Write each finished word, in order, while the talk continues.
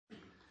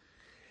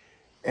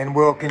And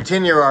we'll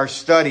continue our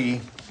study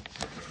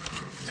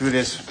through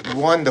this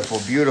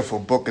wonderful, beautiful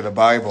book of the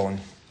Bible. And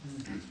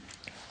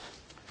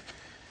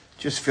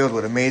just filled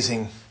with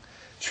amazing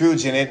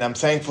truths in it. And I'm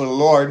thankful to the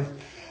Lord.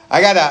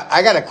 I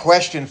got a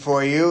question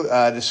for you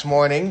this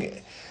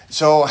morning.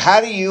 So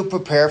how do you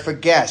prepare for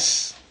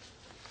guests?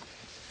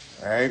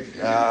 All right.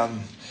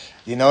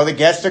 You know the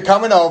guests are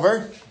coming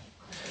over.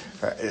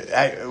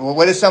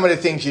 What are some of the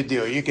things you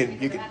do? You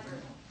can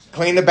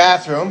clean the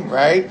bathroom,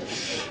 right?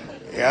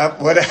 Yep.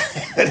 What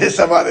are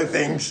some other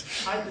things?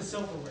 Hide the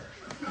silverware.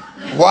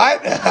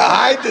 What?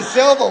 Hide the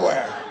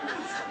silverware.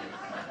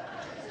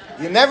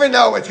 You never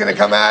know what's going to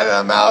come out of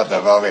the mouth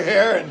of over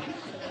here, and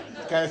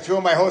kind of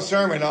threw my whole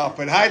sermon off.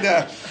 But hide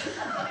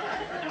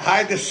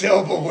the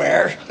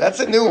silverware. That's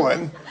a new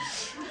one.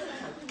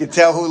 You can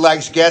tell who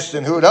likes guests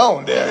and who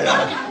don't.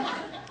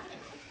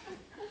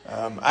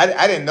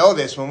 I didn't know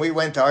this when we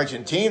went to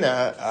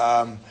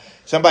Argentina.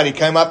 Somebody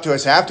came up to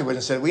us afterwards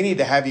and said, "We need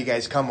to have you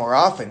guys come more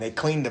often." They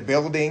cleaned the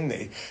building,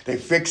 they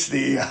fixed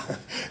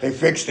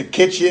the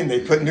kitchen,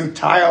 they put new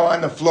tile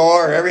on the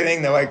floor,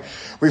 everything. They're like,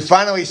 "We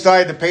finally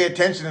started to pay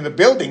attention to the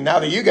building now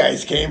that you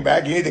guys came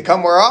back. You need to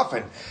come more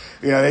often."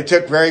 You know, they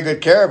took very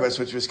good care of us,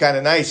 which was kind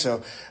of nice.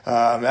 So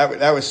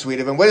that was sweet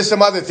of them. What are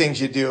some other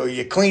things you do?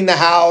 You clean the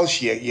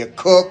house, you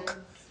cook.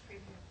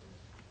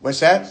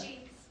 What's that?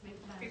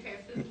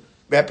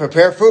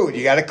 Prepare food.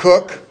 You got to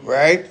cook,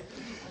 right?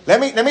 Let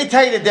me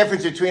tell you the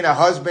difference between a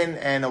husband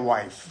and a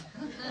wife.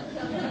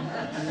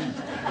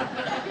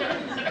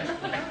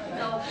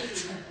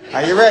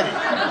 Are you ready?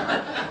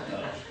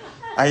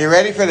 Are you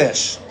ready for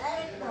this?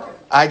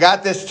 I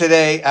got this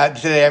today.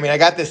 I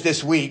got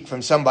this week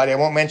from somebody. I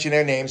won't mention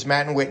their names,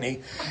 Matt and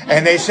Whitney,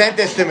 and they sent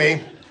this to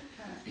me.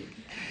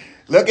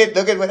 Look at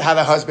how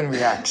the husband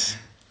reacts.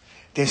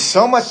 There's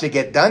so much to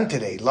get done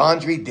today: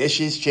 laundry,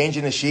 dishes,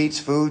 changing the sheets,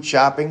 food,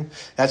 shopping.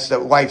 That's the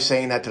wife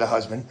saying that to the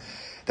husband.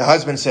 The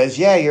husband says,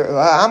 "Yeah,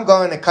 I'm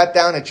going to cut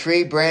down a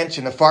tree branch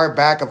in the far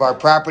back of our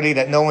property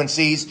that no one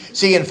sees.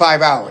 See you in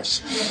 5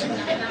 hours."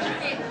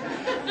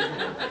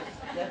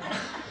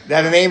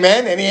 That an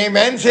amen? Any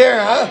amens here,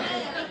 huh?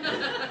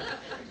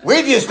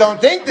 We just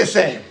don't think the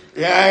same.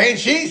 Yeah, I mean,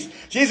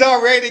 she's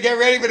all ready to get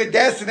ready for the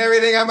guests and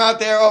everything. I'm out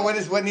there. Oh,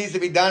 what needs to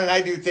be done? And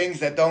I do things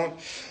that don't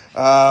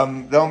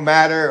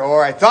matter,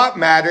 or I thought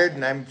mattered,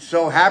 and I'm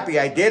so happy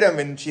I did them.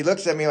 And she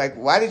looks at me like,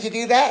 "Why did you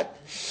do that?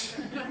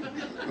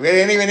 We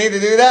didn't even need to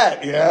do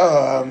that, you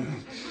know."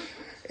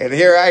 And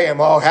here I am,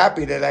 all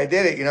happy that I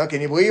did it. You know,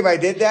 can you believe I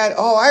did that?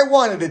 Oh, I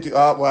wanted to do.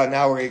 Oh, well,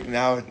 now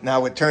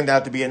it turned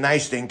out to be a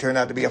nice thing. Turned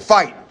out to be a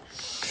fight.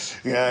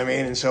 You know what I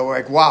mean? And so we're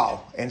like,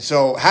 wow. And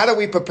so, how do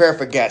we prepare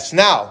for guests?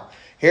 Now,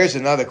 here's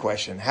another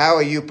question: how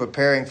are you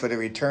preparing for the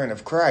return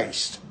of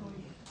Christ?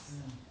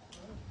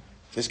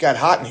 Just got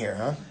hot in here,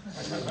 huh?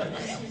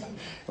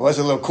 It was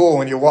a little cool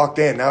when you walked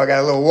in. Now I got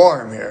a little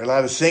warm here. A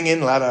lot of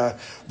singing, a lot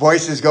of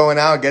voices going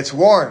out. It gets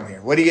warm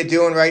here. What are you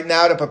doing right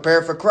now to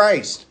prepare for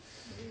Christ?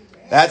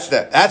 That's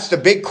the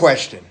big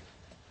question,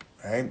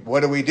 right?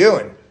 What are we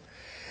doing?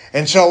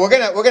 And so we're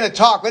gonna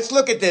talk. Let's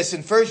look at this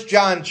in 1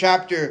 John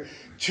chapter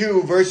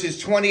 2, verses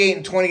 28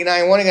 and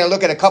 29. We're going to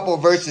look at a couple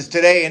of verses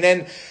today, and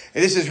then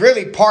this is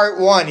really part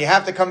 1. You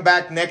have to come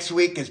back next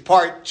week, because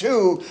part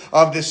 2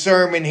 of the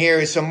sermon here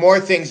is some more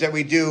things that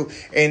we do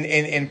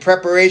in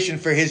preparation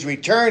for his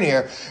return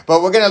here.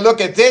 But we're going to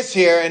look at this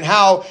here and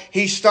how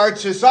he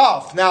starts us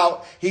off.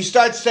 Now, he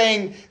starts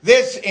saying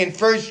this in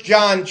 1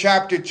 John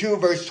chapter 2,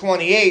 verse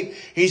 28.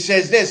 He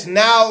says this: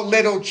 "Now,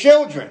 little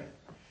children."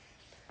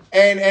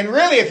 And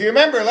really, if you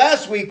remember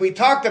last week, we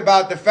talked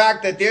about the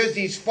fact that there's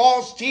these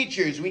false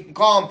teachers. We can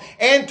call them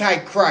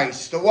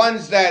antichrists, the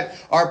ones that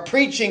are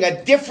preaching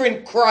a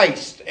different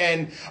Christ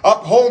and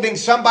upholding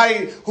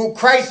somebody who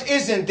Christ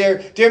isn't.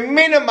 They're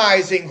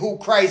minimizing who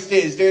Christ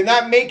is. They're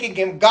not making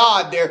him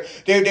God. They're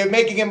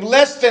making him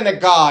less than a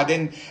God.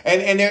 And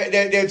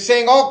they're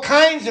saying all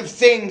kinds of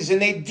things,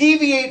 and they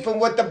deviate from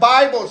what the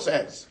Bible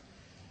says.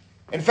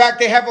 In fact,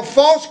 they have a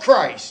false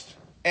Christ.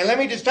 And let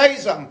me just tell you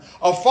something.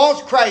 A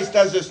false Christ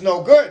does us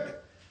no good.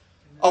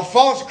 A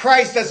false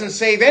Christ doesn't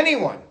save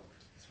anyone.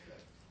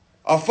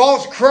 A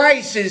false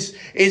Christ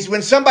is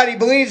when somebody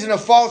believes in a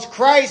false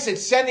Christ,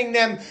 it's sending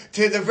them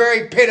to the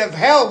very pit of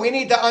hell. We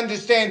need to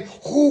understand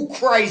who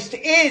Christ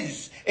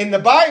is in the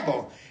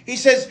Bible. He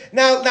says,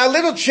 now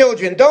little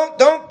children,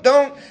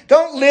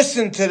 don't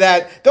listen to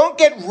that. Don't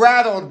get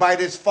rattled by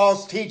this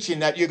false teaching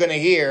that you're going to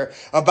hear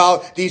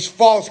about these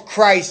false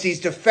Christs, these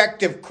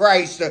defective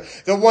Christs,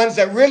 the ones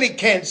that really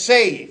can't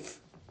save.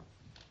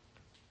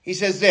 He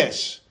says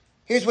this: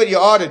 here's what you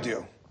ought to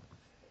do.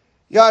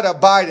 You ought to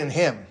abide in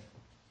him.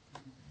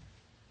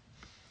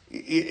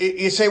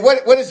 You say,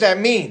 what does that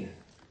mean?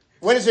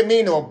 What does it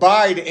mean to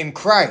abide in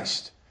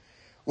Christ?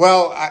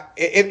 Well,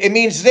 it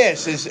means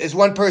this, as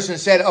one person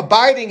said: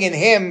 abiding in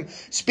him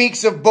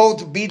speaks of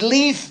both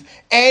belief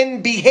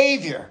and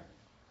behavior.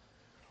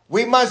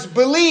 We must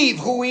believe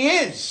who he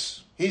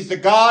is. He's the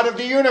God of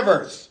the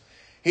universe.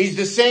 He's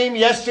the same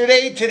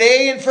yesterday,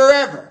 today, and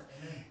forever.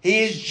 He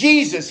is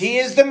Jesus. He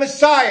is the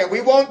Messiah.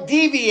 We won't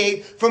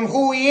deviate from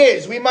who he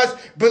is. We must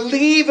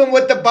believe in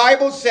what the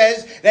Bible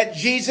says that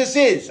Jesus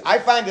is. I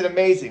find it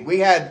amazing. We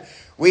had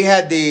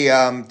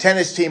the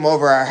tennis team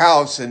over our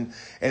house, and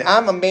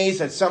I'm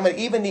amazed at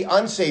even the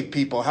unsaved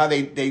people, how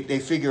they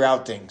figure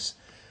out things.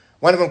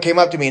 One of them came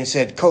up to me and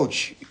said,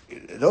 "Coach,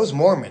 those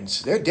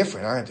Mormons, they're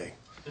different, aren't they?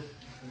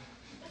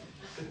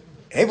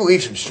 They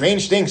believe some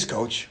strange things,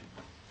 Coach."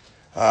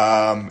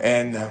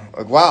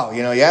 Wow,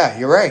 yeah,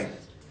 you're right.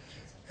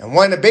 And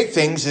one of the big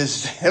things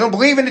is they don't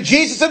believe in the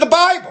Jesus of the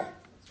Bible.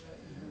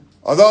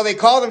 Although they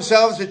call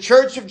themselves the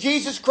Church of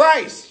Jesus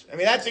Christ. I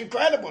mean, that's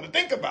incredible to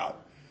think about.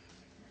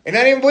 And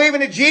not even believe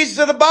in the Jesus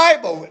of the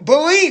Bible.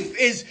 Belief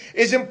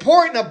is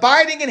important.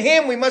 Abiding in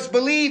him, we must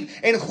believe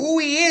in who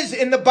he is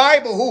in the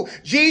Bible, who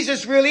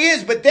Jesus really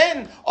is. But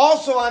then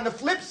also on the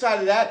flip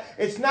side of that,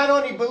 it's not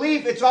only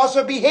belief, it's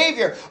also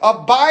behavior.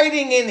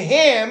 Abiding in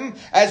him,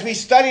 as we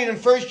studied in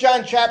 1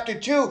 John chapter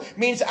 2,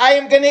 means I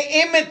am going to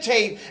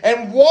imitate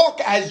and walk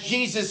as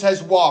Jesus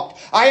has walked.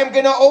 I am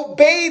going to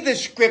obey the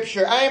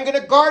scripture. I am going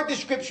to guard the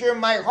scripture in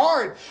my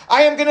heart.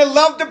 I am going to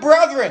love the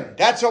brethren.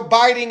 That's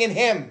abiding in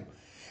him.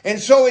 And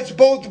so it's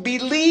both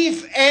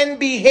belief and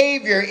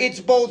behavior. It's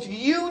both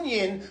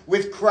union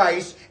with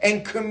Christ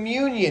and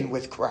communion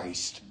with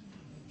Christ.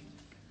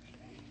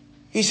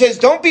 He says,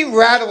 don't be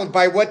rattled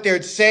by what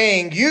they're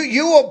saying.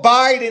 You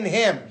abide in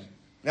him.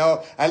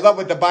 Now, I love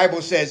what the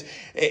Bible says.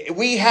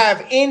 We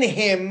have in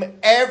him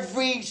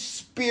every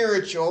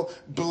spiritual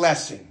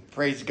blessing.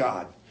 Praise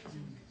God.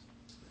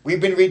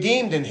 We've been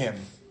redeemed in him.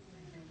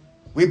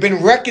 We've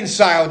been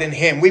reconciled in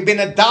him. We've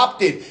been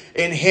adopted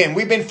in him.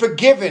 We've been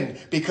forgiven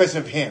because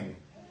of him.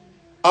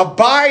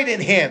 Abide in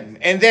him.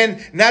 And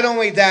then not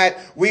only that,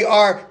 we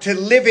are to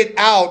live it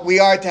out. We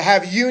are to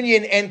have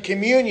union and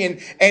communion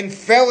and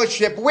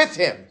fellowship with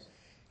him.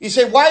 You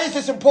say, why is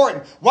this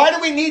important? Why do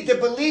we need to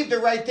believe the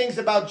right things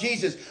about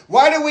Jesus?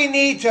 Why do we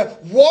need to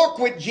walk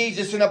with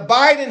Jesus and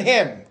abide in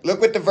him? Look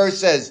what the verse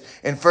says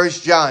in 1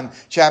 John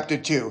chapter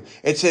 2.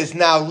 It says,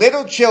 now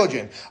little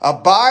children,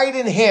 abide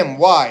in him.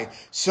 Why?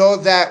 So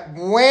that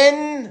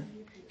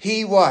when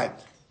he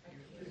what?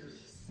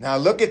 Now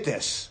look at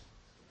this.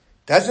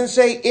 Doesn't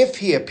say if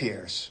he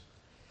appears.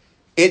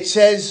 It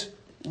says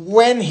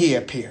when he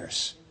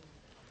appears.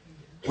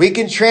 We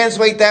can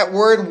translate that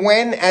word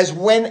when as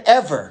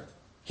whenever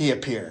he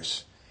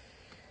appears.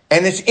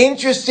 And it's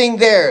interesting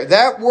there.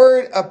 That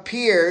word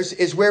appears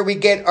is where we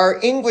get our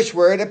English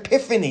word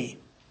epiphany.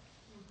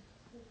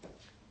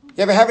 You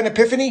ever have an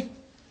epiphany?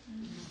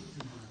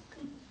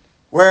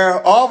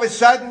 Where all of a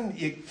sudden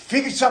you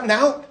figured something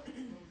out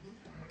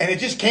and it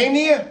just came to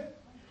you?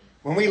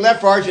 When we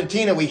left for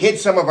Argentina, we hid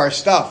some of our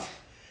stuff.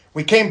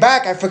 We came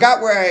back, I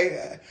forgot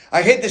where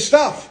I hid the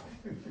stuff.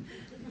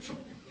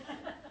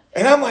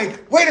 And I'm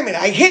like, wait a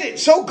minute, I hid it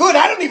so good,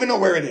 I don't even know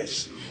where it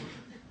is.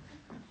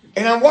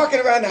 And I'm walking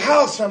around the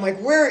house, and I'm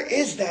like, where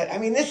is that? I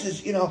mean, this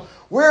is,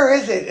 where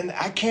is it? And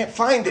I can't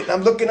find it. And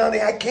I'm looking on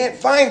it, I can't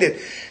find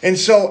it. And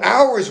so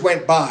hours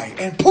went by,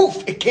 and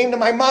poof, it came to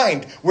my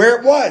mind where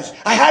it was.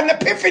 I had an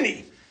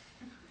epiphany.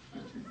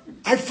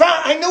 I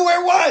knew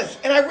where it was,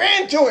 and I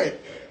ran to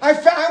it. I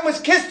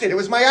almost kissed it. It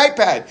was my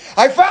iPad.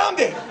 I found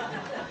it.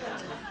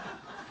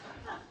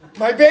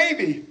 My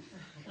baby.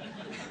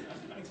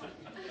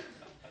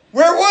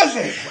 Where was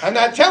it? I'm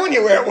not telling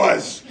you where it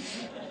was.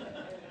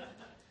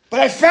 But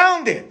I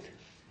found it.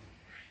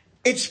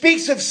 It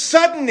speaks of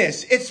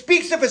suddenness. It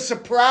speaks of a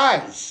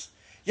surprise.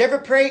 You ever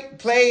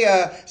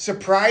play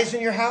surprise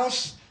in your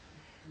house?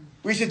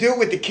 We used to do it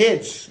with the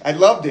kids. I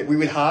loved it. We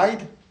would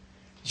hide,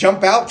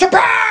 jump out,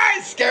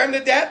 surprise! Scare them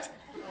to death.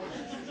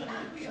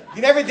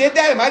 You never did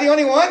that? Am I the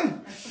only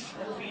one?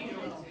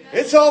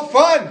 It's all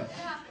fun.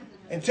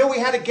 Until we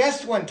had a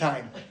guest one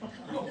time.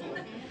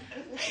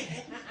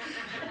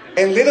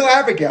 And little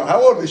Abigail,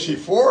 how old was she?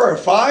 4 or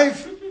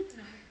 5?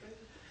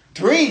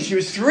 3. She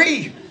was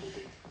 3.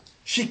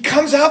 She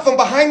comes out from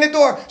behind the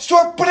door.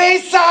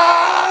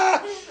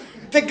 Sorpresa!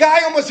 The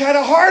guy almost had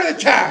a heart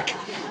attack.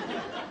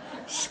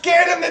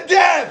 Scared him to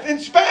death. In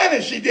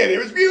Spanish she did. It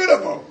was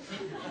beautiful.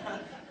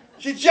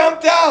 She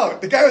jumped out.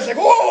 The guy was like,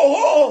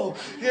 whoa,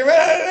 get rid of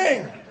that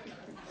thing.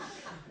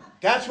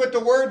 That's what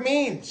the word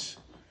means.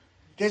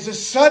 There's a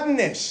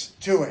suddenness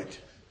to it.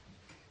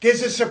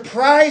 There's a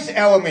surprise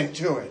element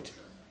to it.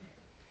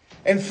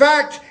 In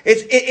fact,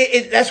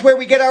 that's where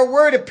we get our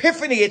word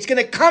epiphany. It's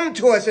going to come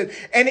to us.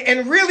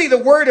 And really the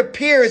word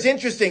appear is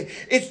interesting.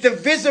 It's the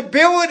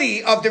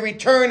visibility of the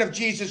return of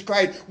Jesus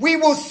Christ. We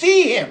will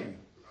see him.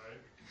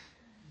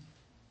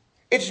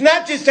 It's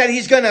not just that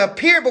he's going to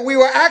appear, but we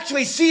will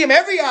actually see him.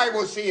 Every eye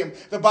will see him,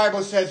 the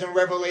Bible says in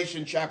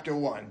Revelation chapter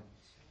 1.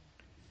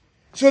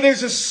 So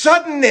there's a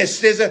suddenness,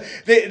 there's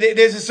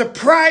a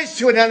surprise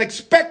to it, an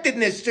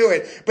unexpectedness to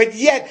it. But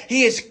yet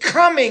he is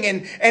coming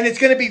and it's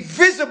going to be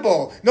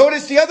visible.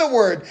 Notice the other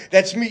word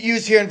that's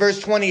used here in verse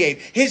 28.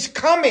 His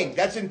coming.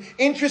 That's an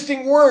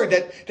interesting word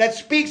that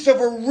speaks of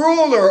a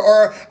ruler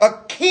or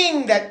a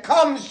king that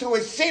comes to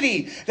a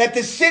city that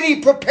the city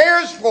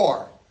prepares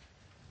for.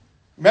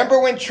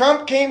 Remember when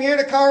Trump came here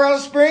to Colorado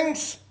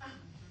Springs?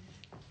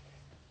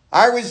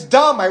 I was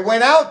dumb. I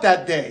went out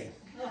that day.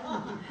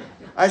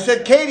 I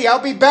said, Katie, I'll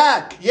be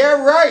back.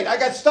 Yeah, right. I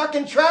got stuck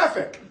in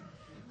traffic.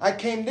 I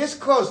came this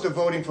close to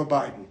voting for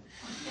Biden.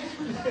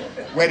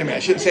 Wait a minute. I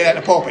shouldn't say that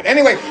in the pulpit.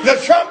 Anyway, the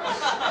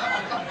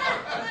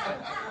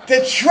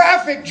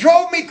traffic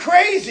drove me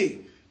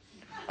crazy.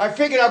 I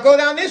figured I'll go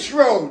down this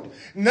road.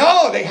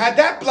 No, they had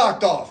that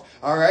blocked off.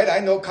 All right, I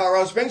know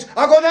Colorado Springs.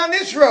 I'll go down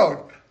this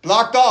road.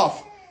 Blocked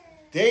off.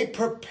 They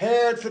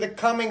prepared for the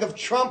coming of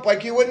Trump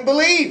like you wouldn't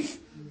believe.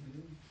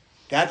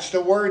 That's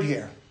the word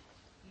here.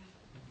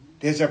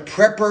 There's a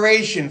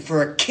preparation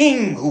for a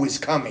king who is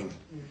coming.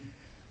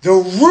 The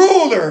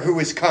ruler who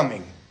is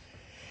coming.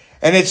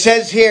 And it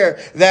says here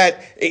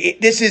that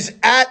this is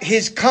at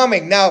his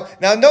coming. Now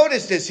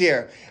notice this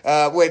here.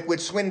 What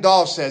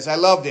Swindoll says. I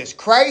love this.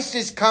 Christ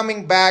is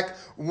coming back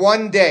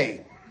one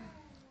day.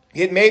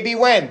 It may be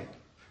when?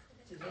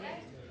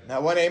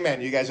 Not one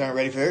amen. You guys aren't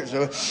ready for it.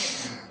 So,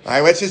 all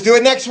right, let's just do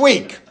it next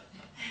week.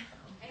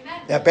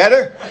 Amen. That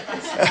better?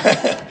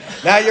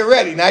 Now you're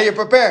ready. Now you're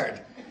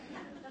prepared.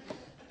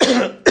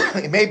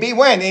 It may be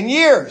when? In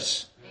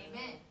years.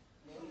 Amen.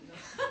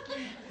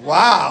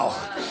 Wow.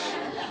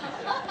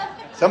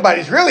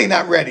 Somebody's really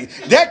not ready.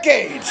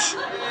 Decades.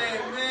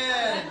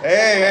 Amen.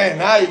 Hey,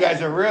 now you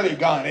guys are really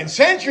gone. In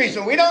centuries,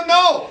 and we don't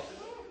know.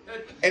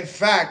 In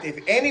fact, if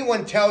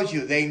anyone tells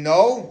you they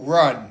know,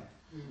 run.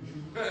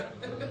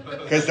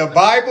 Because the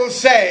Bible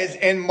says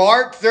in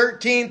Mark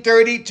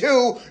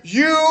 13:32,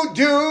 you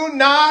do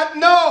not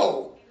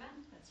know.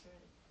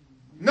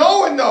 No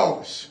one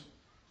knows.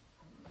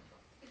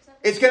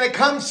 It's going to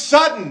come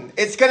sudden.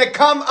 It's going to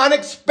come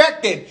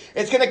unexpected.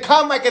 It's going to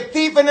come like a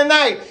thief in the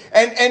night.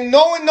 And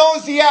no one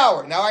knows the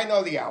hour. Now I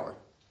know the hour.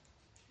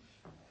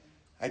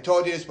 I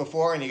told you this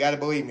before and you got to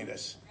believe me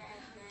this.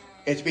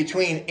 It's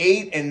between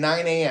 8 and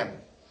 9 a.m.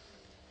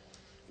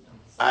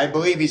 I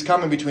believe he's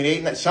coming between 8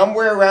 and 9.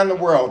 Somewhere around the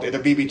world,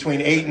 it'll be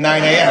between 8 and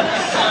 9 a.m.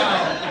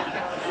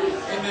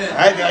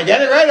 Right, did I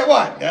get it right or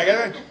what? Did I get it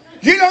right?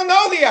 You don't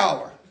know the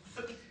hour.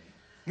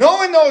 No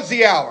one knows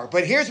the hour.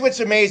 But here's what's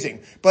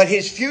amazing. But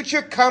his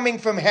future coming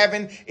from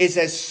heaven is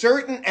as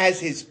certain as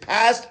his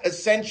past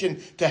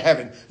ascension to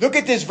heaven. Look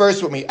at this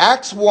verse with me.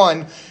 Acts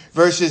 1,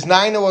 verses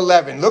 9 to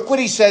 11. Look what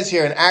he says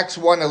here in Acts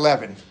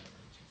 1:11.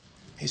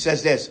 He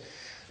says this.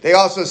 They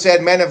also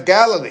said, men of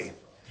Galilee,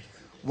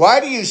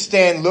 why do you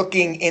stand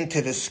looking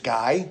into the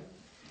sky?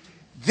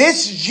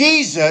 This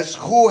Jesus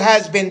who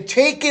has been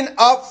taken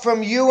up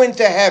from you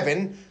into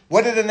heaven,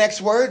 what are the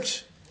next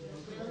words?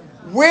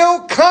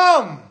 Will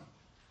come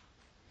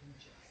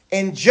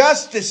in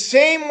just the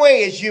same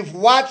way as you've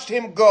watched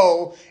him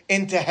go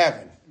into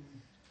heaven.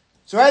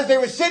 So as they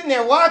were sitting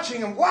there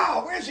watching him,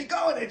 wow, where's he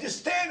going? They just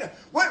stand there.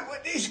 What?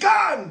 He's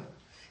gone.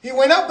 He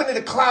went up into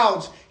the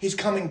clouds. He's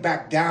coming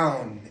back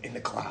down in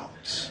the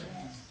clouds.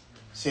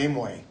 Same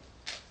way.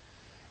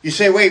 You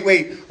say, wait,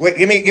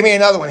 give me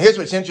another one. Here's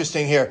what's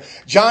interesting here.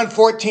 John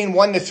 14,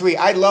 1-3.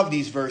 I love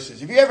these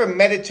verses. If you ever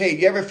meditate,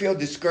 you ever feel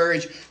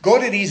discouraged, go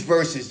to these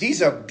verses.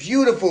 These are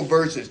beautiful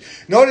verses.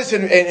 Notice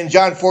in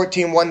John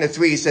 14,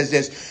 1-3, he says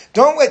this,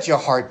 don't let your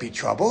heart be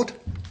troubled.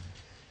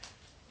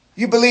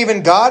 You believe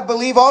in God,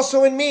 believe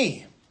also in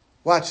me.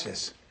 Watch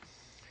this.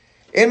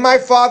 In my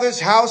Father's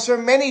house are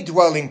many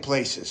dwelling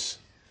places.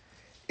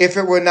 If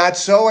it were not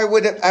so, I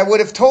would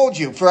have told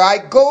you, for I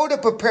go to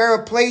prepare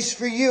a place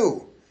for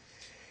you.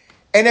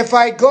 And if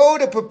I go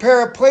to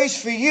prepare a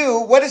place for you,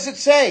 what does it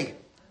say?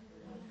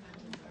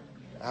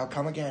 I'll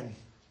come again.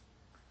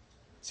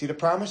 See the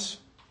promise?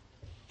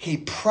 He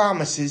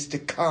promises to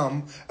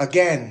come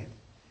again.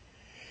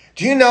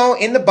 Do you know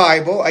in the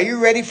Bible, are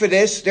you ready for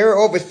this? There are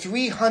over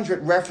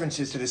 300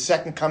 references to the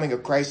second coming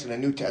of Christ in the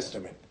New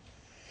Testament.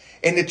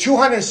 In the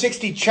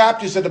 260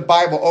 chapters of the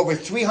Bible, over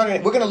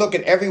 300, we're going to look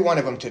at every one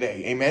of them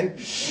today. Amen?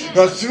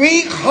 No,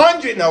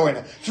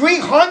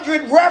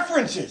 300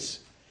 references.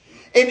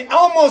 In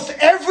almost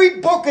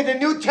every book of the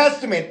New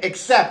Testament,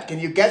 except, can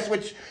you guess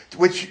which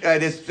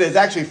there's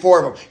actually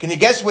 4 of them. Can you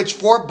guess which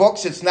 4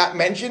 books it's not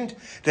mentioned?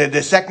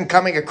 The second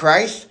coming of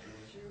Christ?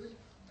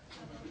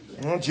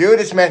 Jude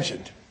is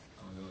mentioned.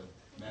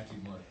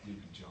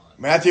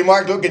 Matthew,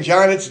 Mark, Luke, and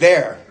John, it's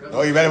there.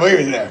 Oh, you better believe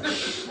it's there.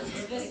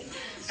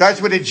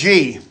 Starts with a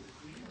G.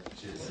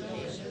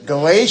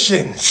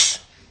 Galatians.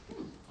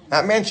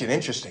 Not mentioned.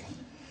 Interesting.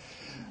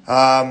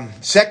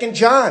 2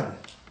 John.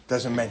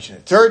 Doesn't mention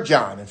it. 3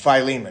 John and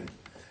Philemon.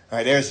 All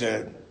right, there's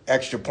the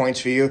extra points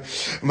for you.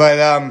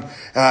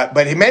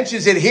 But he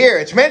mentions it here.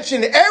 It's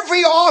mentioned,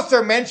 every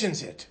author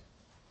mentions it.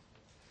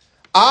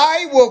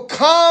 I will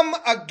come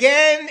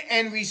again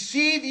and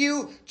receive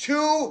you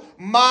to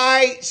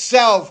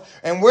myself.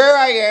 And where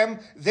I am,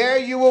 there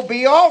you will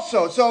be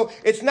also. So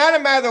it's not a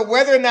matter of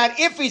whether or not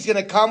if he's going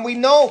to come. We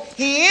know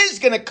he is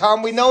going to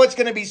come. We know it's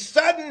going to be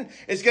sudden.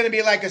 It's going to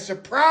be like a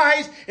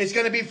surprise. It's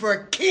going to be for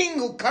a king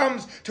who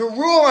comes to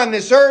rule on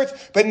this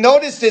earth. But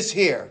notice this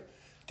here.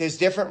 There's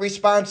different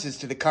responses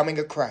to the coming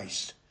of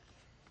Christ.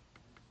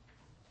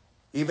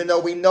 Even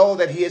though we know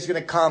that he is going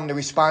to come, the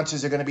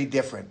responses are going to be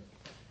different.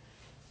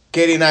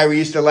 Katie and I, we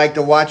used to like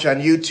to watch on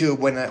YouTube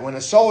when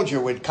a soldier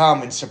would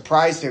come and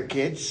surprise their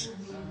kids.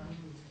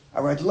 I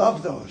would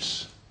love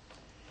those.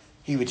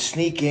 He would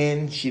sneak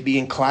in. She'd be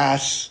in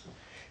class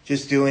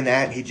just doing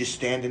that. And he'd just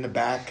stand in the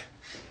back.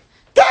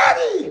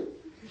 Daddy!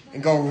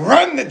 And go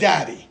run to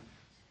Daddy.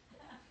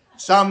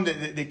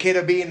 The kid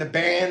would be in the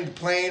band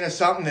playing or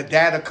something. The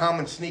dad would come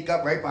and sneak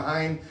up right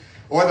behind.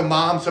 Or the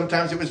mom.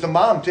 Sometimes it was the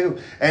mom too.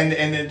 And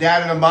the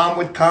dad and the mom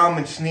would come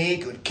and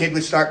sneak. The kid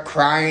would start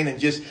crying and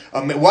just...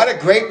 what a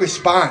great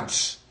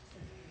response.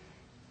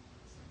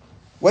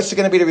 What's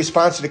going to be the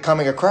response to the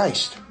coming of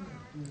Christ?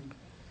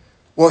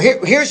 Well,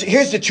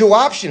 here's the two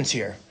options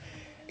here.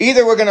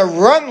 Either we're going to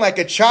run like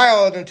a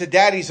child into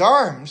Daddy's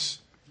arms.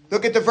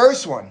 Look at the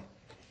verse 1.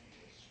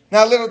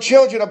 Now, little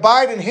children,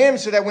 abide in him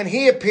so that when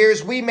he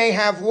appears, we may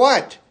have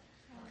what?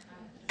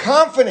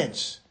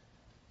 Confidence.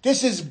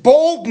 This is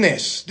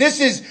boldness. This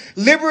is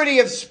liberty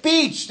of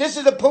speech. This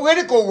is a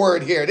political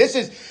word here. This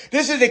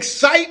is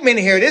excitement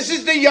here. This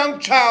is the young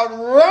child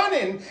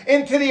running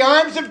into the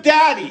arms of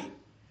Daddy.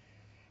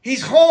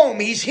 He's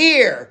home. He's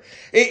here.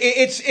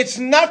 It's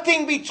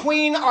nothing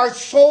between our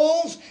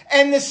souls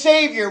and the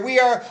Savior. We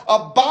are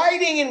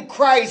abiding in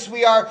Christ.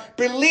 We are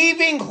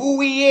believing who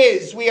He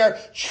is. We are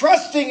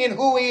trusting in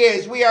who He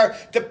is. We are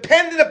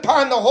dependent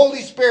upon the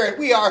Holy Spirit.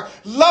 We are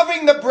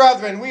loving the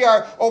brethren. We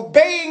are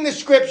obeying the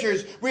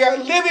Scriptures. We are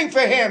living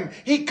for Him.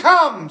 He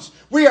comes.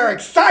 We are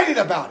excited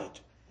about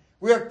it.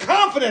 We are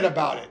confident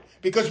about it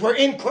because we're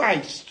in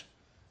Christ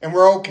and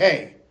we're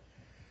okay.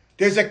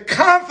 There's a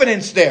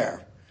confidence there.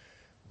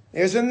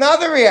 There's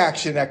another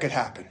reaction that could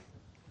happen.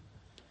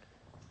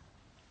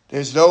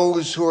 There's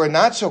those who are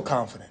not so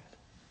confident.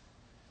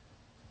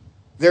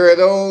 There are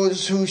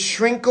those who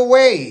shrink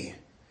away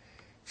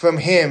from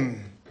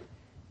Him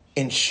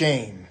in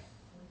shame.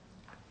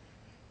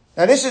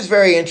 Now, this is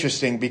very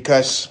interesting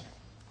because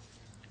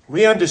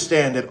we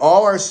understand that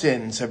all our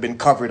sins have been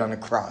covered on the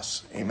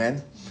cross.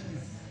 Amen?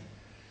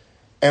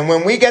 And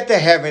when we get to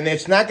heaven,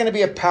 it's not going to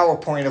be a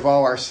PowerPoint of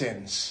all our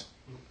sins.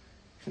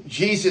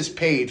 Jesus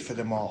paid for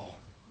them all.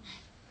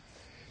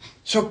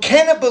 So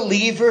can a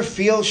believer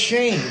feel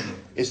shame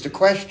is the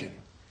question.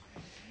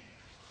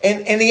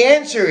 And the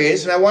answer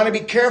is, and I want to be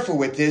careful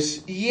with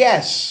this,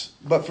 yes,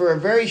 but for a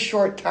very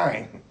short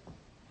time.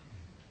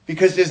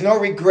 Because there's no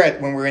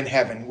regret when we're in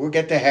heaven. We'll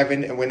get to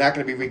heaven and we're not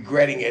going to be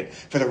regretting it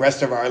for the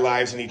rest of our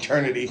lives and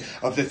eternity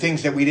of the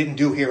things that we didn't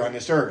do here on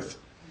this earth.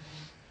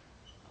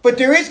 But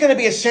there is going to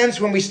be a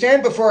sense when we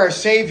stand before our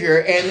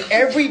Savior and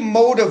every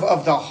motive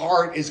of the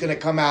heart is going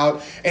to come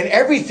out and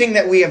everything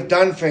that we have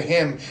done for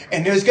Him.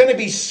 And there's going to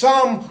be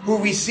some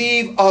who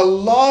receive a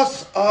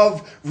loss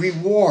of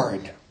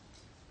reward.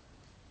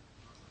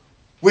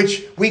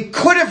 Which we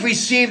could have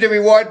received a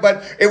reward,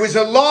 but it was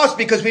a loss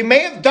because we may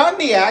have done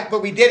the act,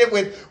 but we did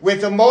it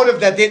with a motive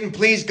that didn't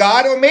please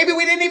God. Or maybe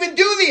we didn't even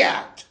do the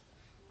act.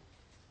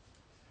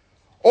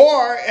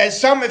 Or,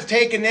 as some have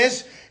taken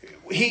this,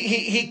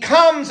 He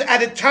comes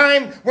at a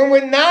time when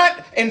we're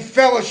not in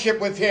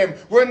fellowship with Him.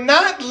 We're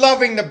not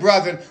loving the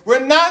brethren. We're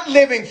not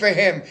living for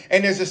Him.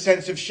 And there's a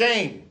sense of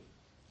shame.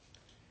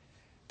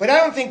 But I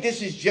don't think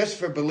this is just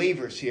for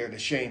believers here, the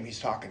shame He's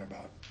talking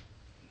about.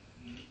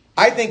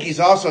 I think He's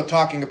also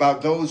talking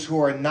about those who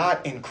are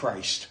not in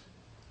Christ.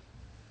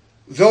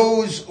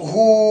 Those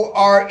who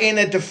are in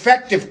a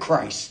defective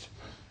Christ.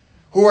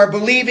 Who are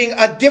believing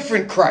a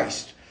different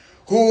Christ.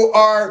 Who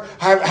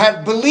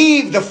have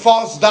believed the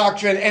false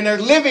doctrine and are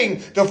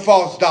living the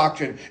false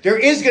doctrine. There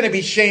is going to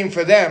be shame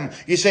for them.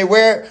 You say,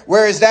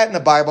 where is that in the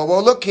Bible?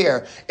 Well, look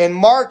here. In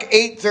Mark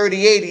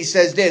 8:38, He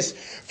says this,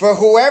 "For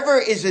whoever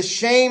is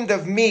ashamed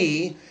of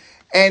me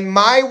and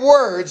my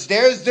words,"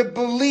 there's the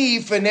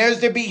belief and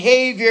there's the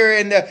behavior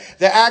and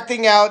the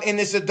acting out in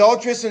this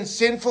adulterous and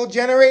sinful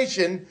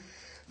generation,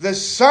 "the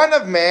Son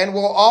of Man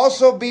will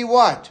also be"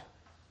 what?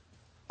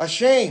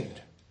 Ashamed.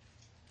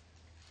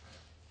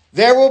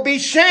 There will be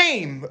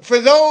shame for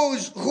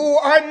those who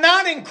are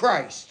not in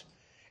Christ.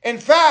 In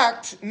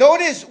fact,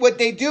 notice what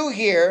they do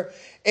here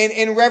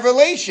in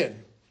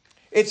Revelation.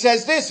 It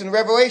says this in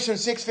Revelation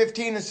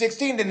 6:15 and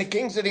 16, "Then the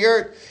kings of the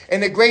earth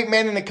and the great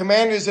men and the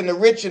commanders and the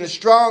rich and the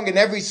strong and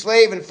every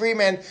slave and free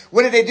man,"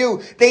 what did they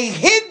do? They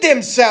hid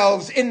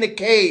themselves in the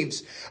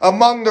caves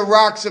among the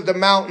rocks of the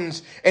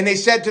mountains. And they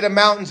said to the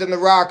mountains and the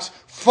rocks,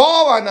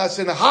 "Fall on us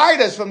and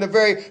hide us from the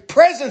very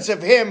presence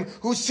of Him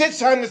who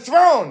sits on the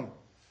throne."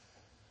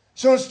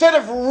 So instead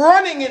of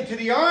running into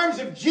the arms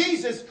of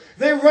Jesus,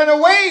 they run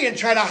away and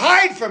try to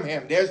hide from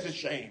Him. There's the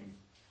shame.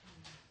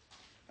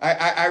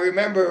 I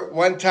remember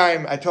one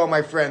time I told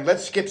my friend,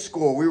 let's skip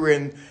school. We were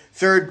in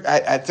third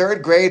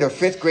grade or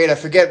fifth grade. I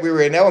forget. We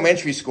were in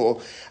elementary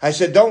school. I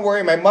said, don't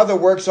worry. My mother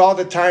works all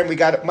the time. We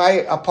got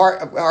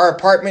our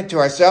apartment to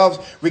ourselves.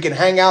 We can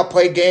hang out,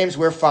 play games.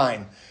 We're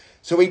fine.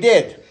 So we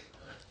did.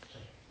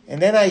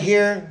 And then I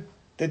hear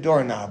the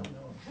doorknob.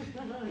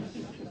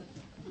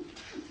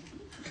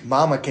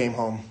 Mama came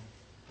home.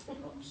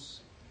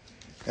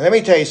 And let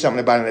me tell you something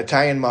about an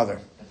Italian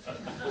mother.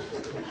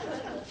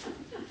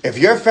 If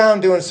you're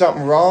found doing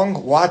something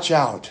wrong, watch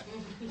out.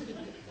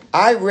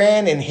 I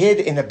ran and hid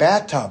in the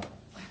bathtub.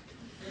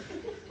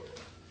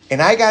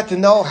 And I got to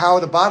know how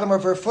the bottom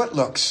of her foot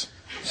looks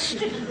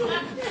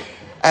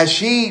as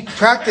she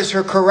practiced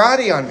her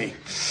karate on me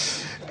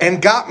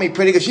and got me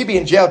pretty good. She'd be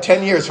in jail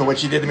 10 years for what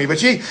she did to me, but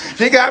she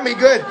got me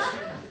good.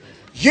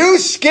 You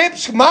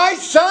skipped, my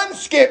son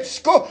skipped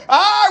school.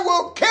 I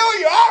will kill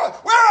you.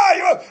 Where are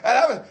you? And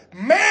I was,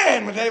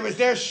 man, it was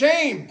their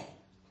shame.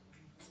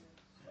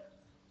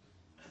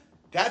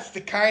 That's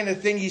the kind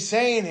of thing he's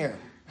saying here.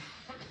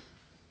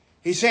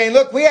 He's saying,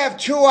 look, we have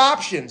two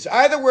options.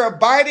 Either we're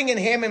abiding in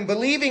him and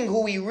believing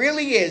who he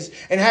really is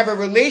and have a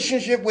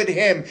relationship with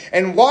him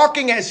and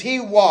walking as he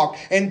walked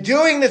and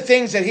doing the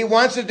things that he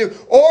wants to do.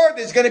 Or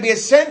there's going to be a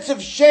sense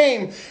of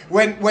shame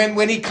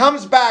when he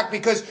comes back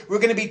because we're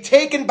going to be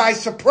taken by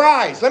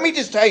surprise. Let me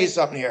just tell you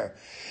something here.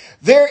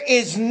 There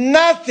is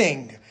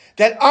nothing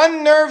that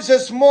unnerves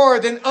us more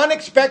than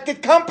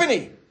unexpected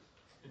company.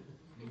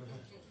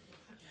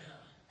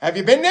 Have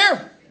you been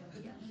there?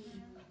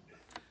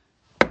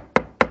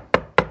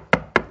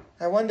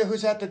 I wonder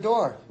who's at the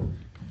door.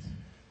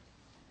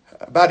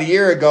 About a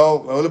year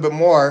ago, a little bit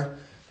more,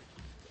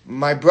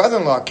 my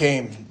brother-in-law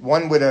came.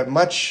 One with a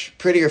much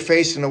prettier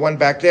face than the one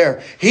back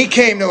there. He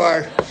came to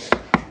our...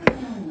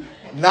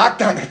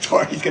 knocked on the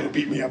door. He's going to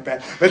beat me up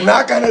bad. But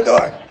knock on the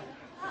door.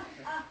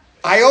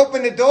 I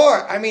opened the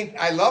door. I mean,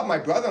 I love my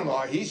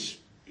brother-in-law. He's...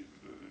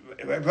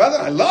 my brother,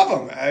 I love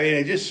him. I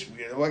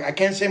mean, I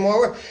can't say more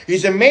words.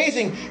 He's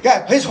amazing.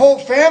 God, his whole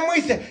family,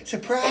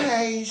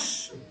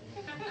 surprise.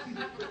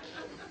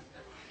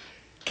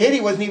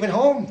 Katie wasn't even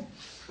home.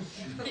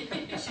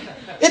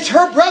 It's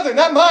her brother,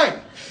 not mine.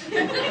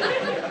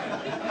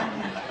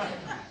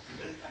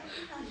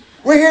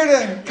 We're here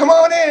to come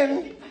on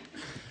in.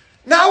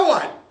 Now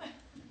what?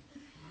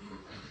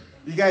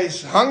 You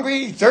guys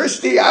hungry,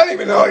 thirsty? I don't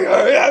even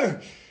know.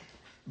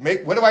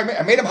 What do I make?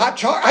 I made him hot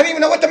chocolate. I didn't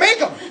even know what to make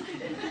him.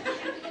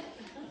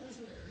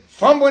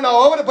 Fumbling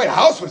all over the place. The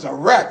house was a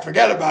wreck.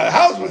 Forget about it. The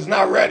house was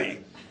not ready.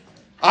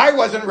 I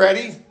wasn't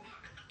ready.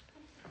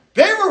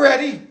 They were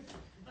ready.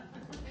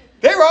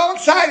 They were all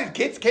excited.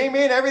 Kids came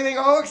in, everything,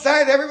 all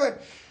excited. Everybody.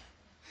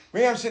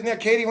 Me, I'm sitting there.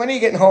 Katie, when are you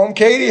getting home?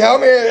 Katie,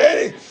 help me.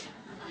 Katie.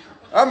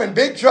 I'm in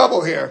big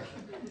trouble here.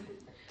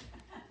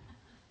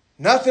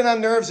 Nothing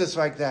unnerves us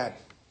like that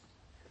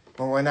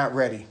when we're not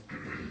ready.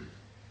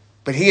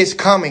 But he is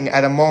coming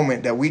at a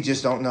moment that we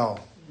just don't know.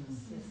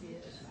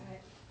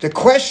 The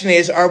question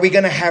is, are we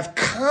going to have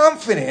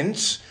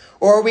confidence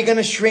or are we going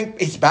to shrink?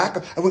 It's back.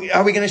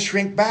 Are we going to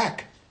shrink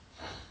back?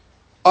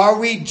 Are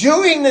we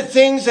doing the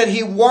things that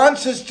he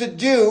wants us to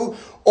do,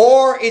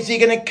 or is he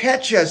going to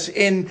catch us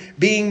in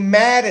being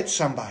mad at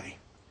somebody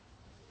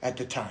at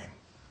the time?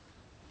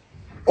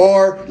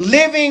 Or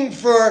living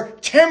for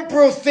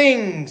temporal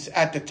things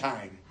at the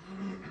time?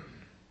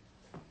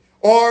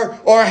 Or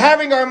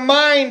having our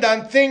mind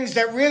on things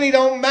that really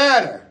don't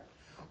matter?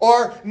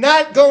 Or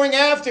not going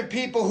after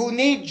people who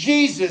need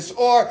Jesus,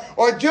 or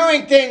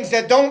doing things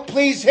that don't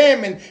please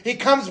him, and he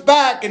comes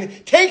back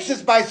and takes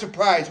us by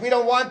surprise. We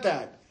don't want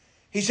that.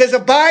 He says,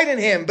 abide in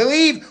him,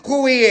 believe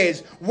who he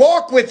is,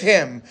 walk with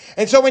him.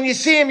 And so when you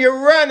see him, you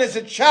run as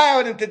a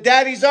child into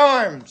daddy's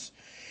arms.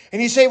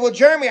 And you say, well,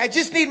 Jeremy, I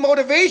just need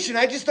motivation.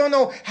 I just don't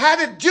know how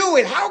to do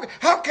it.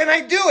 How can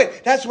I do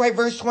it? That's why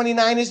verse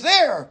 29 is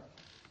there.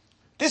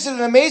 This is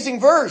an amazing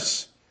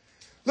verse.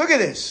 Look at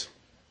this.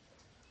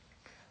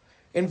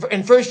 In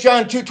 1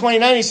 John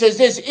 2:29, he says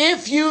this,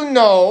 if you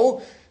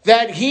know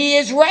that he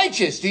is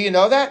righteous. Do you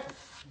know that?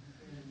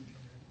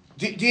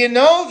 Do you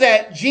know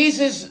that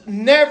Jesus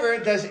never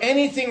does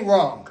anything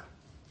wrong?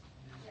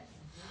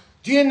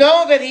 Do you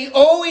know that he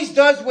always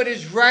does what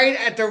is right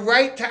at the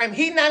right time?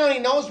 He not only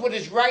knows what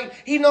is right,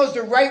 he knows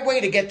the right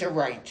way to get to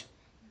right.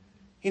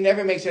 He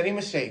never makes any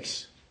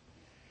mistakes.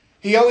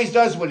 He always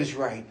does what is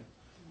right.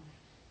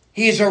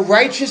 He is a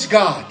righteous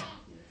God.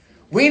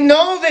 We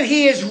know that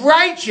he is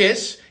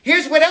righteous.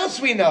 Here's what else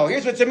we know.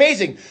 Here's what's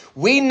amazing.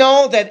 We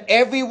know that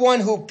everyone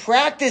who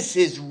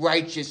practices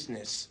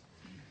righteousness.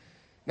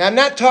 Now, I'm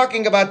not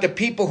talking about the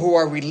people who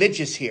are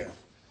religious here.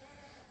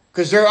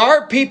 Because there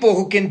are people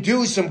who can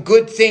do some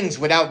good things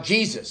without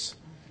Jesus.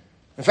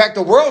 In fact,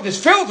 the world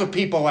is filled with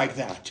people like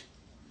that.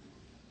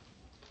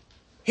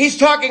 He's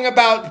talking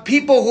about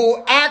people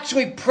who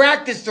actually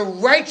practice the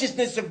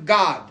righteousness of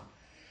God.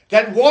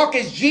 That walk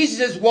as Jesus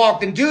has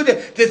walked and do the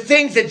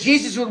things that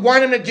Jesus would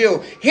want them to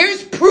do.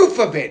 Here's proof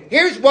of it.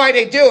 Here's why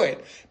they do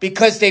it.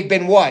 Because they've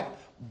been what?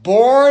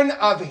 Born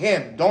of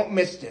him. Don't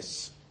miss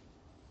this.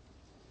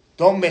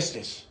 Don't miss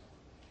this.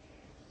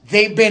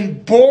 They've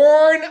been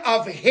born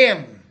of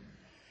him.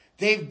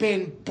 They've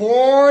been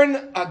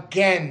born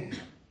again.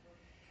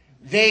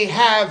 They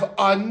have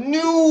a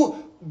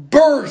new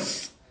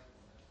birth.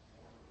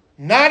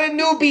 Not a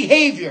new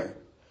behavior.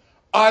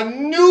 A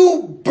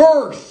new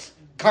birth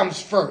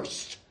comes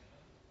first.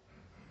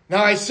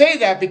 Now I say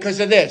that because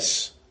of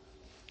this.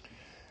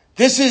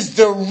 This is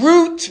the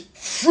root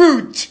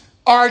fruit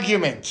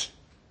argument.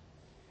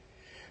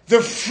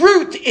 The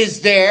fruit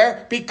is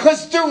there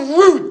because the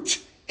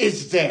root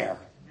is there.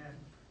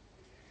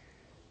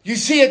 You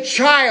see a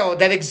child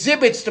that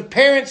exhibits the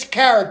parent's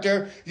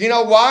character. You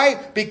know why?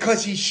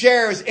 Because he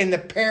shares in the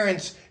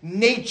parent's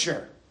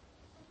nature.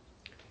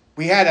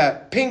 We had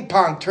a ping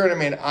pong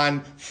tournament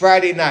on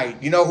Friday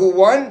night. You know who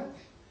won?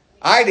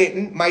 I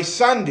didn't. My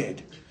son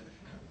did.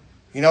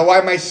 You know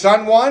why my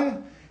son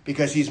won?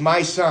 Because he's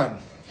my son.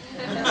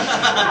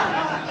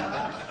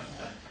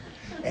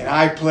 And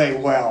I play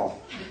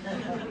well.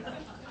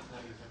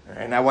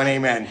 And I want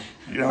amen.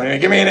 You know,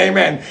 give me an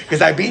amen.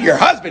 Because I beat your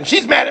husband.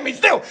 She's mad at me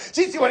still.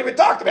 She won't even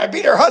talk to me. I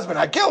beat her husband.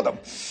 I killed him.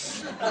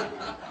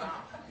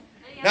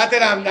 Not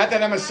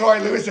that I'm a sore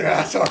loser.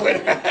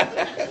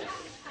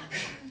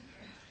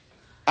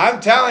 I'm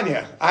telling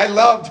you, I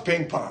loved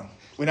ping pong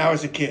when I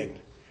was a kid.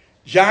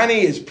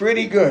 Johnny is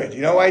pretty good.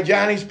 You know why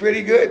Johnny's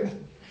pretty good?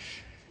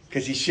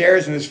 Because he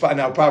shares in his fun.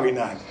 No, probably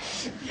not.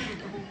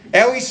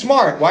 Ellie's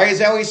smart. Why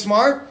is Ellie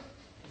smart?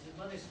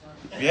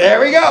 There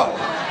we go.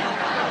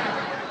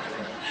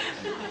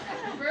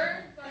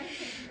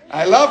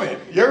 I love it.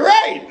 You're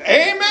right.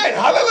 Amen.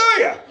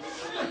 Hallelujah.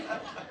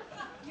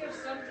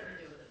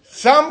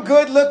 Some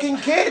good-looking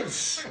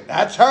kids.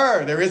 That's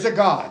her. There is a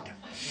God.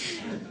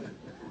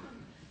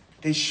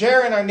 They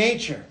share in our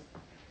nature.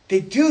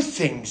 They do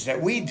things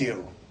that we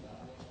do.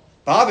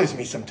 Bothers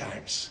me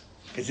sometimes.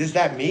 Because is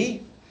that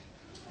me?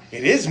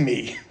 It is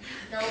me.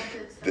 No,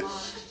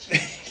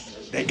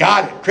 it's They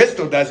got it.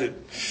 Crystal does it.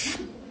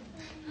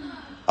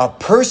 A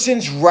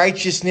person's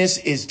righteousness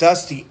is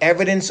thus the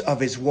evidence of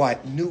his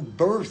what? New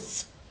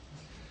birth.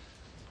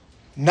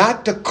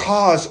 Not the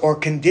cause or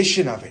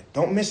condition of it.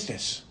 Don't miss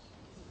this.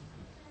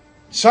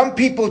 Some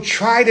people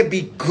try to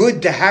be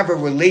good to have a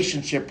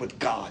relationship with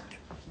God.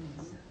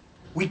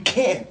 We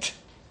can't.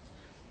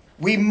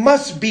 We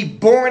must be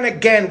born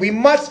again. We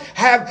must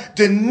have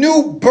the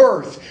new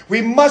birth.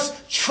 We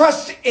must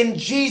trust in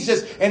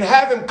Jesus and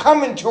have him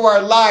come into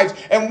our lives.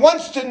 And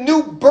once the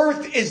new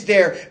birth is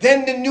there,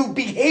 then the new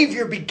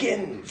behavior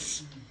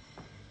begins.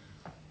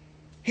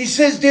 He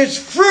says there's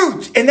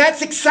fruit, and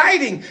that's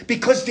exciting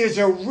because there's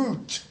a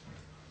root.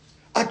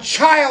 A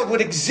child would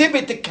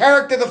exhibit the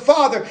character of the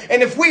Father.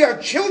 And if we are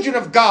children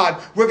of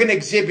God, we're going to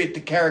exhibit the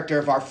character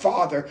of our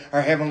Father,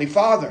 our Heavenly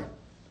Father.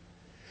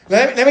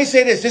 Let me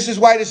say this. This is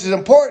why this is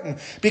important.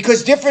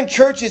 Because different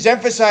churches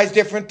emphasize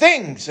different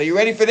things. Are you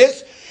ready for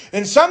this?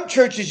 In some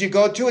churches you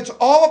go to, it's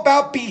all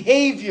about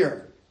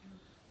behavior.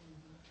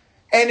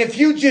 And if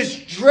you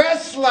just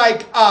dress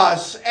like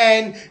us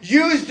and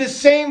use the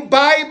same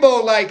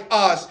Bible like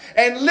us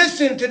and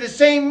listen to the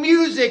same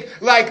music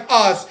like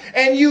us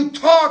and you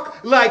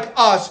talk like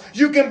us,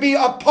 you can be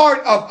a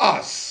part of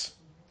us.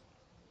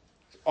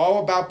 It's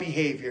all about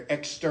behavior,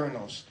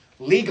 externals,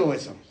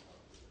 legalism.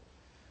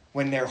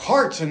 When their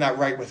hearts are not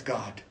right with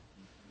God.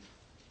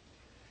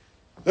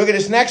 Look at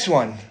this next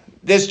one.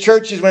 This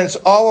church is when it's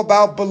all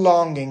about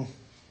belonging.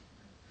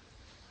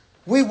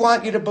 We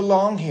want you to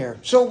belong here.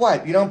 So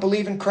what? You don't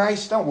believe in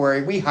Christ? Don't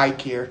worry. We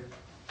hike here.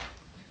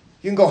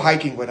 You can go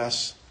hiking with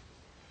us.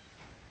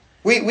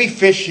 We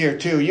fish here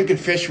too. You can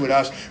fish with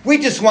us. We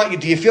just want you.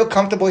 Do you feel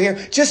comfortable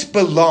here? Just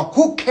belong.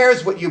 Who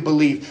cares what you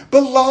believe?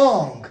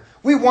 Belong.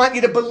 We want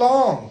you to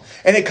belong.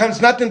 And it comes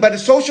nothing but a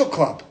social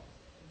club.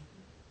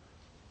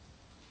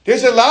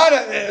 There's a lot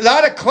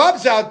of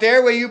clubs out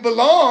there where you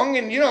belong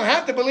and you don't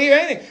have to believe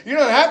anything. You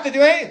don't have to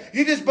do anything.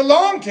 You just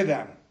belong to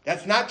them.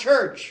 That's not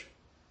church.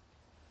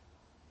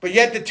 But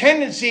yet the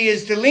tendency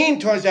is to lean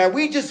towards that.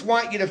 We just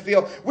want you to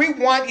feel, we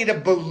want you to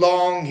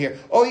belong here.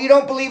 Oh, you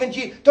don't believe in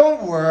Jesus?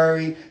 Don't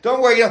worry.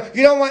 Don't worry.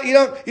 You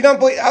don't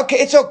believe. Okay,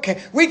 it's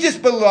okay. We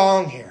just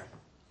belong here.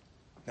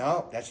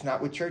 No, that's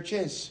not what church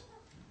is.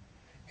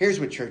 Here's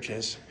what church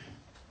is.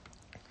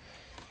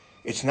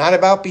 It's not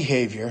about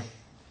behavior.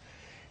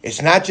 It's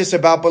not just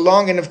about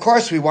belonging. Of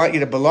course, we want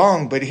you to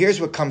belong, but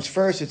here's what comes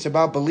first. It's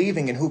about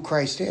believing in who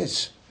Christ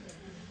is.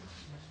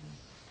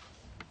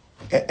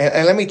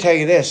 And let me tell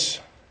you this.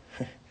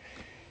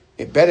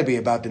 It better be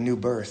about the new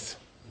birth.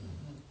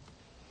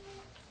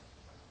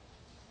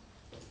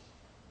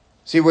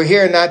 See, we're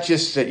here not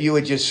just that you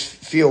would just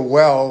feel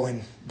well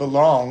and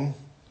belong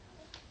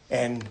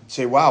and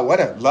say, wow,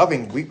 what a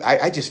loving,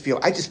 I just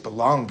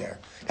belong there.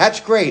 That's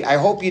great. I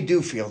hope you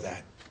do feel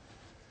that.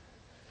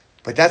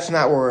 But that's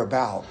not what we're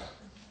about.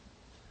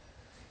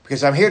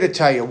 Because I'm here to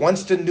tell you,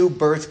 once the new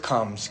birth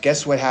comes,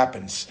 guess what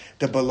happens?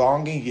 The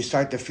belonging, you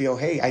start to feel,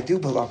 hey, I do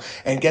belong.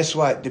 And guess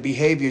what? The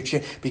behavior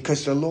changes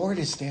because the Lord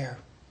is there.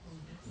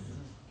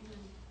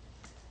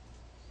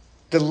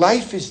 The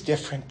life is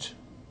different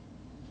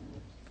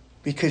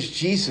because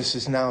Jesus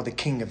is now the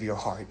King of your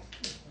heart.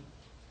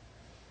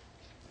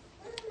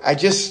 I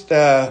just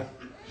got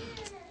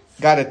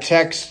a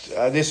text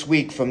this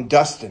week from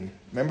Dustin.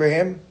 Remember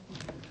him?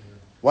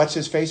 What's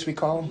his face we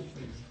call him?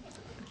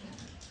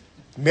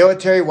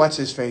 Military what's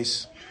his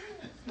face?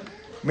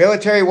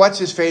 Military what's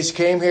his face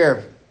came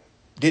here.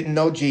 Didn't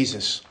know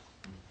Jesus.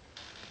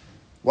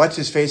 What's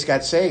his face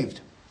got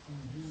saved.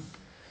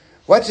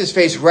 What's his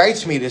face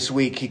writes me this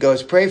week. He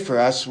goes, pray for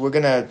us. We're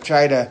going to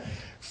try to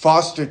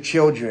foster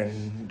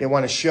children. They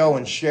want to show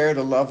and share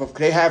the love of,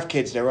 they have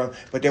kids their own,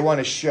 but they want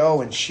to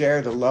show and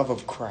share the love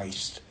of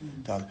Christ.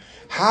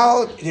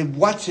 How did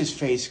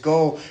what's-his-face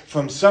go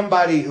from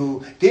somebody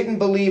who didn't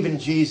believe in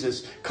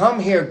Jesus, come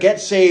here, get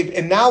saved,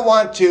 and now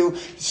want to,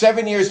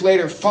 7 years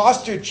later,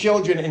 foster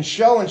children and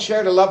show and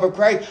share the love of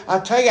Christ?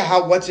 I'll tell you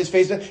how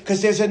what's-his-face does,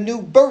 because there's a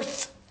new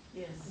birth.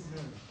 Yes.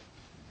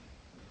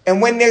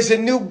 And when there's a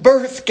new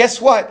birth, guess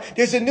what?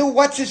 There's a new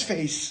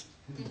what's-his-face.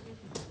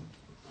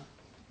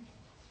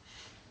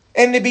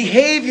 And the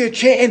behavior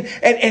changes,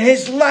 and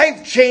his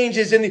life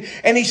changes, and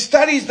he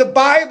studies the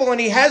Bible,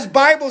 and he has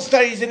Bible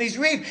studies, and he's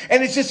reading,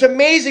 and it's just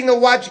amazing to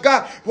watch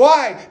God.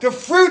 Why? The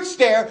fruit's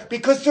there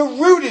because the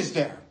root is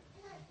there.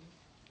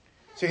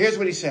 So here's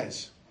what he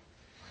says.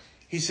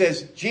 He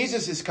says,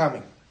 Jesus is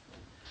coming.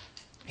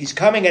 He's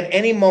coming at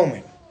any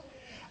moment.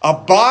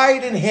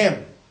 Abide in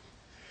him.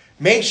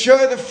 Make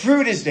sure the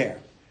fruit is there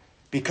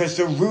because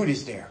the root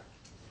is there.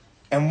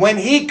 And when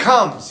he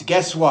comes,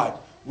 guess what?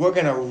 We're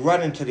going to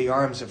run into the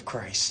arms of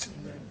Christ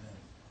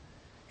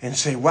and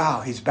say,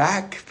 wow, he's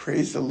back.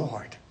 Praise the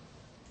Lord.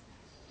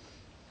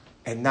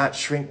 And not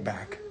shrink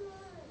back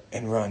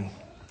and run.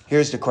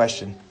 Here's the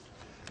question.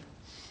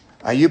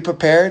 Are you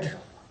prepared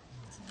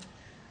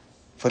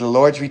for the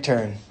Lord's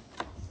return?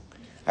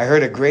 I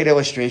heard a great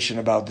illustration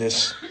about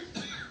this.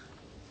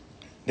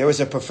 There was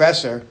a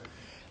professor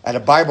at a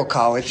Bible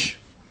college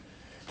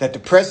that the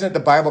president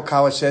of the Bible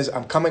college says,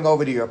 I'm coming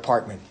over to your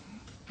apartment.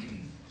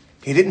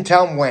 He didn't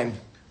tell him when.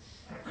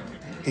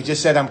 He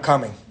just said, I'm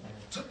coming.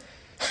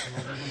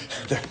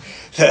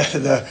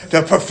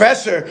 The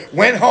professor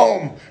went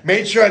home,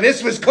 made sure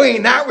this was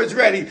clean, that was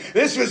ready,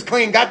 this was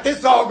clean, got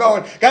this all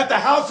going, got the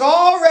house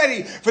all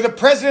ready for the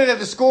president of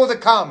the school to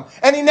come.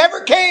 And he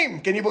never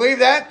came. Can you believe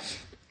that?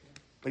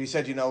 But he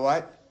said, you know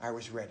what? I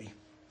was ready.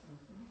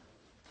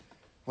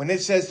 When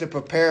it says to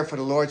prepare for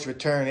the Lord's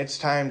return, it's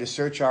time to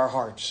search our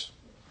hearts.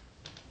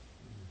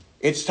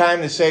 It's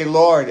time to say,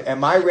 Lord,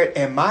 am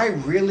I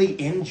really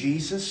in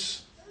Jesus?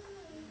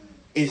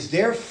 Is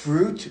there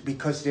fruit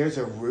because there's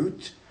a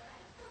root?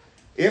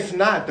 If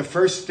not, the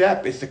first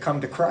step is to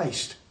come to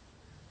Christ.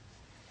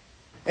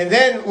 And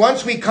then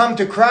once we come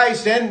to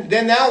Christ, then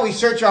now we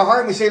search our heart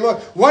and we say, Lord,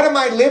 what am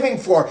I living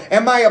for?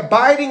 Am I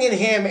abiding in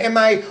him? Am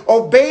I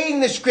obeying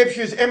the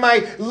scriptures? Am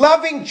I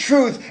loving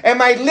truth?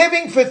 Am I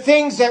living for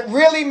things that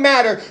really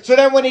matter so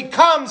that when he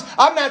comes,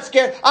 I'm not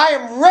scared. I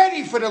am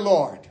ready for the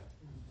Lord.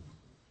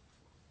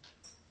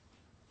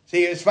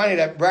 See, it's funny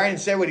that Brian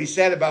said what he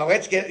said about,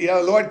 let's get,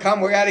 Lord,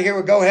 come, we're out of here,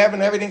 we'll go to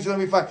heaven, everything's going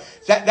to be fine.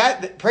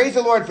 That praise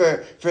the Lord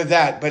for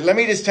that. But let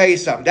me just tell you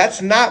something.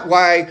 That's not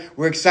why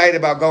we're excited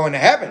about going to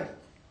heaven.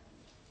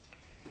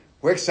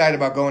 We're excited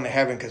about going to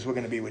heaven because we're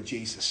going to be with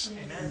Jesus.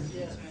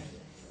 Amen.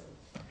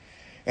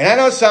 And I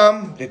know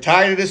some, they're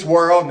tired of this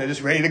world and they're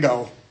just ready to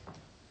go.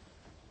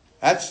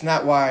 That's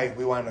not why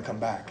we want him to come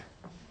back.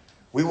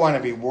 We want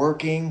to be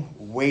working,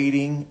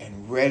 waiting,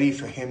 and ready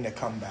for him to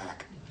come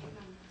back.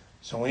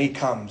 So when he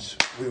comes,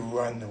 we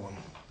run to him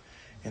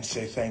and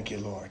say, thank you,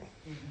 Lord.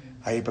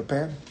 Are you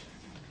prepared?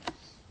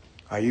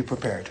 Are you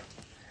prepared?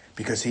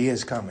 Because he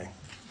is coming.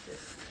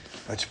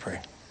 Let's pray.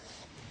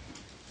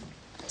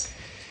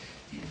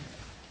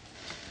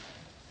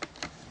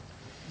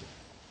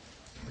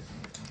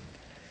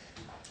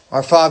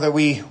 Our Father,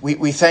 we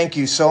thank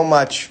you so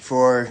much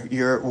for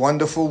your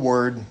wonderful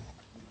word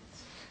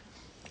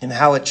and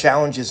how it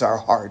challenges our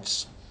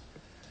hearts.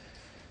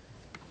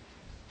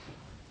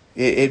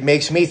 It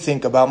makes me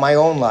think about my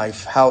own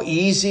life, how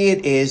easy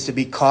it is to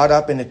be caught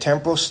up in the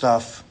temporal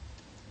stuff,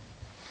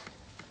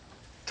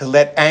 to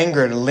let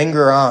anger to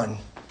linger on,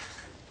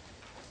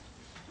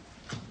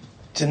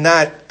 to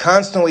not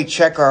constantly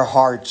check our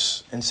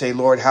hearts and say,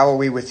 Lord, how are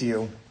we with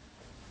you?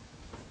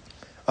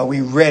 Are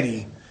we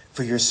ready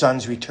for your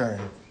Son's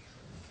return?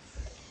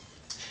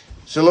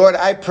 So, Lord,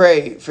 I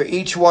pray for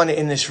each one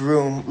in this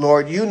room.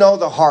 Lord, you know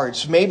the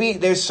hearts. Maybe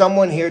there's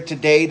someone here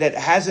today that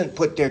hasn't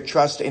put their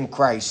trust in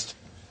Christ.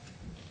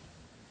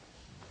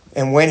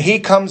 And when he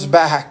comes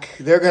back,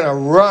 they're going to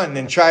run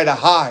and try to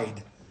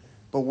hide.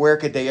 But where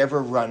could they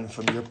ever run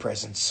from your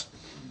presence?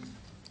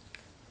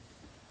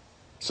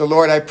 So,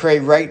 Lord, I pray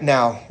right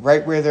now,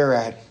 right where they're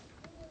at,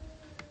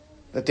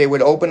 that they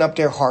would open up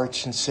their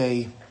hearts and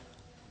say,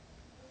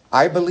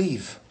 I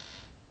believe.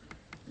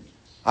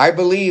 I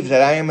believe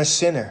that I am a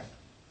sinner.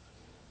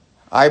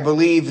 I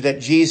believe that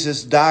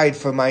Jesus died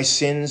for my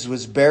sins,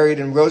 was buried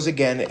and rose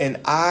again, and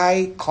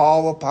I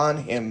call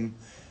upon him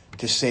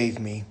to save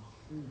me.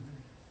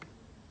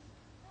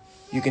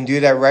 You can do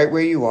that right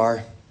where you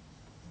are,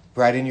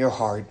 right in your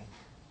heart.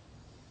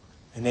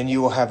 And then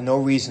you will have no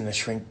reason to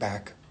shrink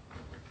back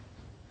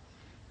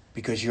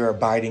because you're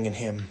abiding in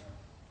him.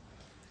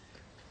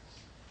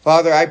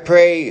 Father, I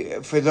pray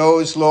for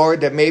those,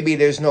 Lord, that maybe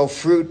there's no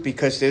fruit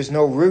because there's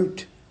no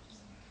root.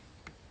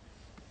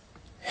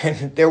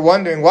 And they're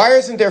wondering, why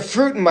isn't there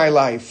fruit in my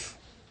life?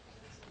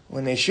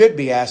 When they should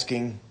be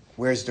asking,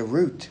 where's the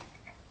root?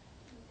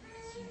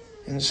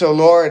 And so,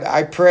 Lord,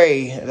 I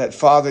pray that,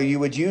 Father, you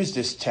would use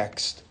this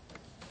text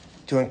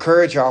to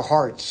encourage our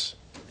hearts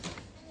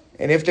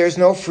And if there's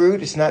no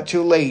fruit, it's not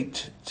too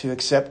late to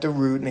accept the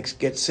root and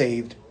get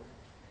saved.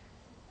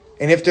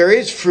 And if there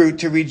is fruit,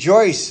 to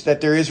rejoice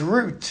that there is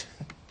root,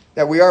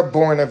 that we are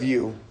born of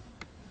you.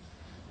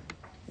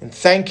 And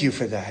thank you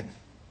for that,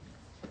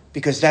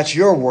 because that's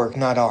your work,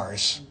 not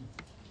ours.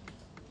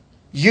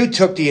 You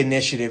took the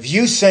initiative.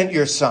 You sent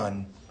your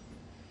son.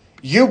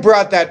 You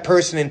brought that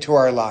person into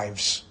our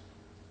lives.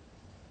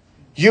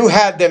 You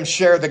had them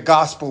share the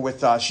gospel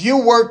with us. You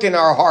worked in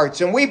our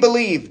hearts, and we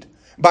believed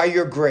by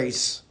your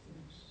grace.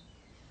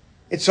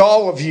 It's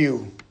all of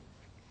you.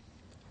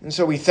 And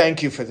so we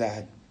thank you for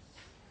that.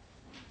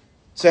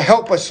 So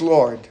help us,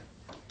 Lord,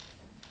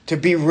 to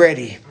be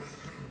ready.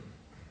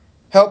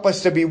 Help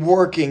us to be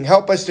working.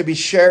 Help us to be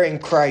sharing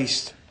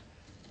Christ.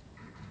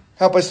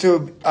 Help us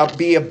to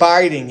be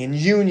abiding in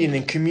union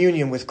and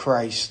communion with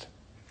Christ.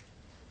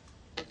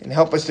 And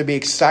help us to be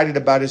excited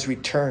about his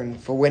return,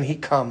 for when he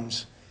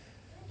comes,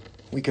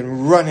 we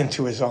can run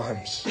into his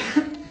arms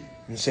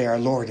and say, our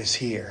Lord is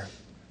here.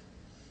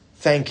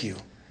 Thank you.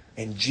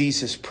 In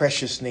Jesus'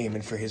 precious name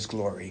and for his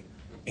glory.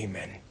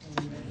 Amen.